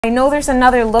I know there's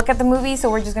another look at the movie, so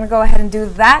we're just gonna go ahead and do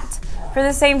that for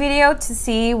the same video to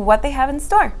see what they have in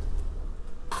store.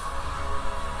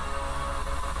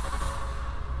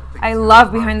 I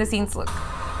love behind the scenes look. You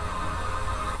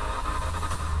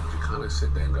kind of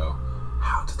sit there and go,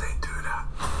 how did they do that?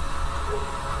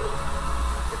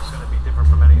 It's going to be different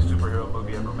from any superhero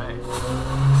movie ever made.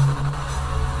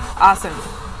 Awesome.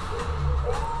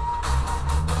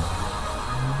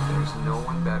 There's no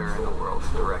one better in the world to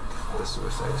direct the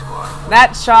Suicide Squad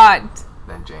That shot.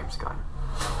 than James Gunn.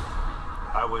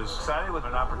 I was excited with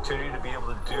an opportunity to be able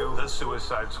to do the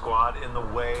Suicide Squad in the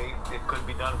way it could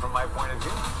be done from my point of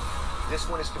view. This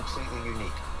one is completely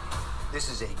unique. This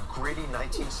is a gritty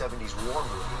 1970s war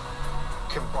movie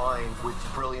combined with the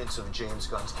brilliance of James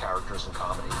Gunn's characters and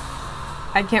comedy.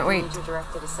 I can't wait. Your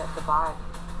director to set the vibe.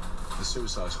 The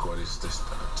Suicide Squad is just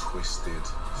a twisted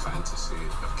fantasy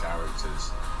of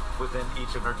characters. Within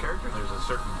each of our characters, there's a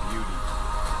certain beauty.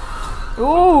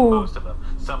 Ooh. Most of them.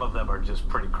 Some of them are just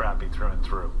pretty crappy through and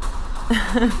through.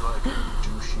 Like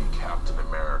douchey Captain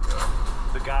America.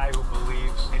 The guy who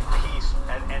believes in peace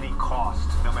at any cost,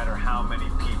 no matter how many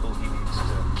people he needs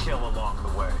to kill along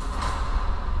the way.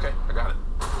 Okay, I got it.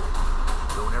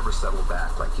 Don't ever settle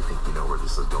back like you think you know where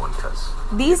this is going, because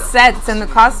These sets and the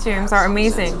costumes are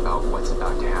amazing. About what's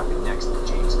about to happen next when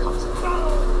James comes in.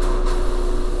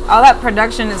 All that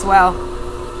production as well.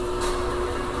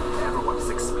 everyone's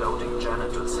exploding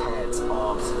janitors' heads,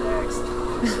 arms, legs.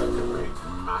 It's like a big,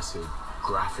 massive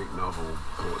graphic novel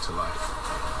brought to life.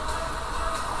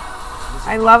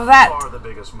 I love that. Far the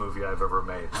biggest movie I've ever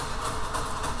made.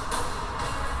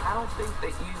 I don't think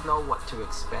that you know what to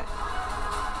expect.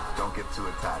 Don't get too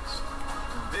attached.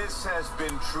 This has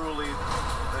been truly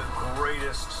the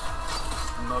greatest,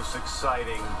 most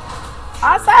exciting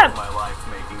Awesome. journey of my life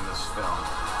making this film.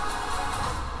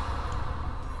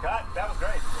 God, that was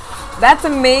great. That's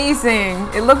amazing.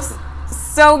 It looks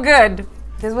so good.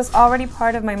 This was already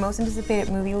part of my most anticipated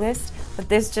movie list, but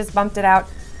this just bumped it out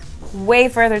way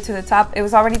further to the top. It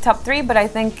was already top 3, but I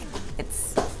think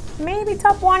it's maybe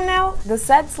top 1 now. The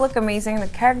sets look amazing, the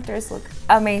characters look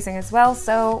amazing as well,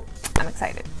 so I'm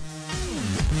excited.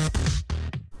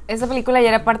 Esta película ya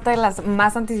era parte de las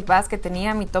más anticipadas que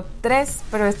tenía, mi top 3,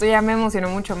 pero esto ya me emocionó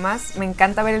mucho más. Me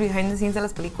encanta ver el behind the scenes de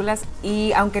las películas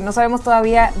y aunque no sabemos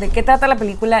todavía de qué trata la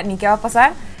película ni qué va a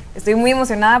pasar, estoy muy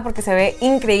emocionada porque se ve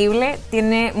increíble,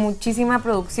 tiene muchísima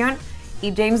producción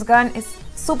y James Gunn es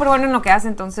súper bueno en lo que hace,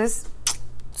 entonces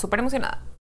súper emocionada.